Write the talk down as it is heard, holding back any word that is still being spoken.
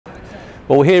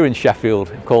Well, we're here in Sheffield.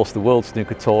 Of course, the World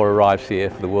Snooker Tour arrives here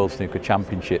for the World Snooker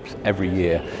Championships every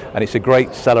year, and it's a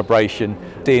great celebration,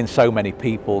 seeing so many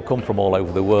people come from all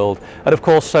over the world, and of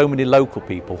course so many local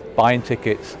people buying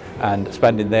tickets and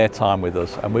spending their time with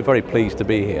us, and we're very pleased to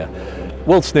be here.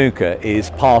 World Snooker is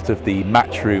part of the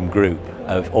Matchroom group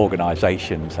of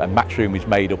organisations, and Matchroom is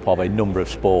made up of a number of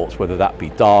sports, whether that be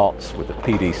darts with the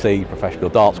PDC, Professional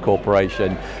Darts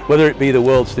Corporation, whether it be the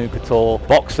World Snooker Tour,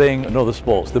 boxing and other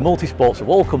sports. The multi-sports have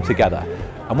all come together,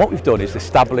 and what we've done is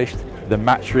established the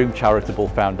Matchroom Charitable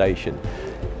Foundation.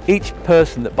 Each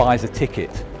person that buys a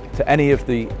ticket to any of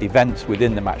the events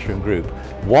within the Matchroom group,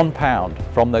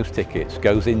 £1 from those tickets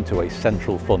goes into a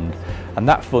central fund, and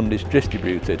that fund is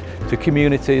distributed to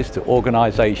communities, to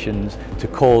organisations, to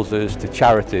causes, to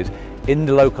charities in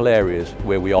the local areas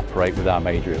where we operate with our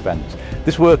major events.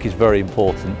 This work is very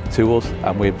important to us,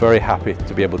 and we're very happy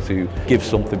to be able to give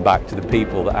something back to the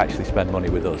people that actually spend money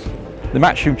with us. The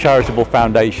Matchroom Charitable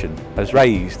Foundation has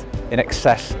raised in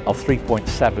excess of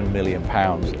 £3.7 million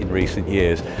in recent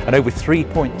years, and over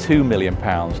 £3.2 million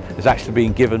has actually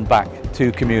been given back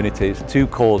to communities, to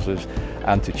causes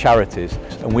and to charities,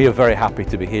 and we are very happy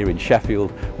to be here in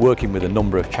Sheffield working with a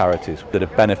number of charities that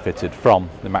have benefited from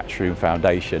the Matchroom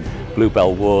Foundation,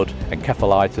 Bluebell Wood and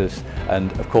Cephalitis, and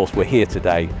of course we're here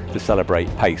today to celebrate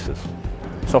Pacers.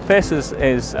 So Pacers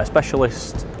is a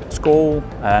specialist school,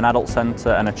 an adult centre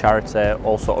and a charity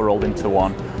all sort of rolled into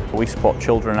one. We support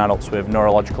children and adults with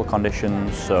neurological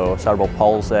conditions, so cerebral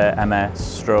palsy, MS,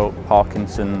 stroke,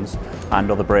 Parkinson's and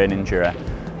other brain injury.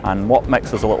 And what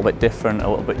makes us a little bit different, a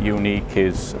little bit unique,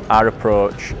 is our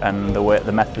approach, and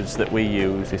the methods that we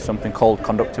use is something called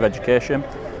conductive education.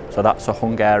 So that's a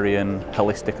Hungarian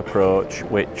holistic approach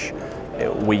which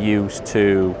we use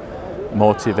to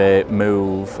motivate,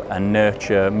 move and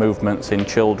nurture movements in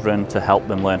children to help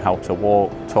them learn how to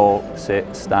walk, talk,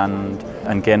 sit, stand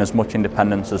and gain as much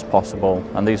independence as possible.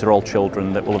 And these are all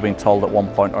children that will have been told at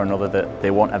one point or another that they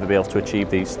won't ever be able to achieve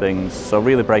these things. So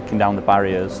really breaking down the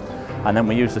barriers. And then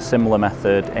we use a similar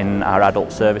method in our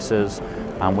adult services,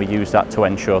 and we use that to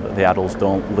ensure that the adults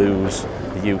don't lose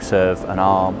the use of an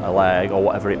arm, a leg or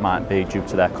whatever it might be due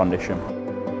to their condition.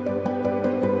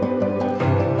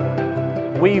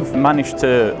 We've managed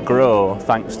to grow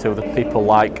thanks to the people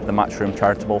like the Matchroom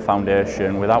Charitable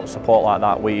Foundation. Without support like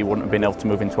that, we wouldn't have been able to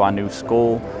move into our new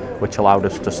school, which allowed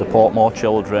us to support more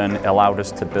children. It allowed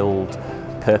us to build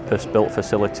purpose-built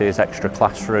facilities, extra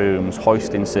classrooms,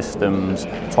 hoisting systems,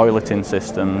 toileting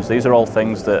systems. These are all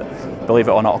things that, believe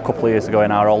it or not, a couple of years ago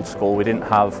in our old school we didn't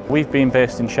have. We've been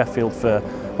based in Sheffield for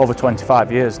over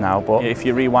 25 years now, but if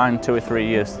you rewind 2 or 3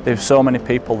 years, there's so many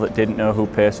people that didn't know who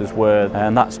Pacers were,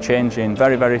 and that's changing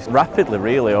very, very rapidly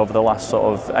really over the last sort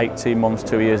of 18 months,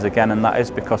 2 years again, and that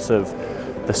is because of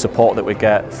the support that we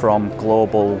get from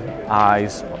global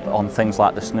eyes on things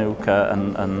like the snooker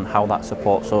and how that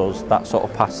supports us. That sort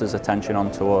of passes attention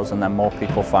on to us, and then more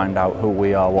people find out who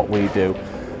we are, what we do.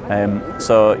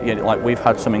 So you know, like we've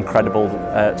had some incredible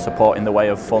support in the way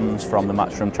of funds from the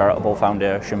Matchroom Charitable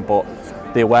Foundation, but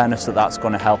the awareness that that's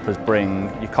going to help us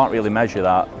bring, you can't really measure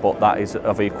that, but that is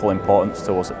of equal importance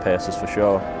to us at Pacers for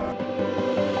sure.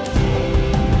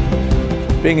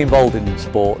 Being involved in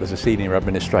sport as a senior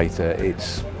administrator,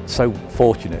 it's so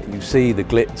fortunate. You see the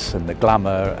glitz and the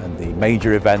glamour and the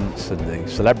major events and the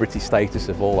celebrity status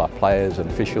of all our players and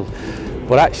officials,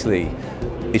 but actually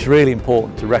it's really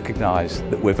important to recognise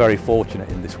that we're very fortunate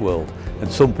in this world, and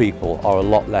some people are a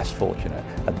lot less fortunate,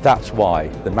 and that's why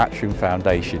the Matchroom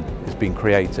Foundation has been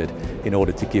created in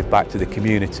order to give back to the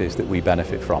communities that we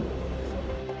benefit from.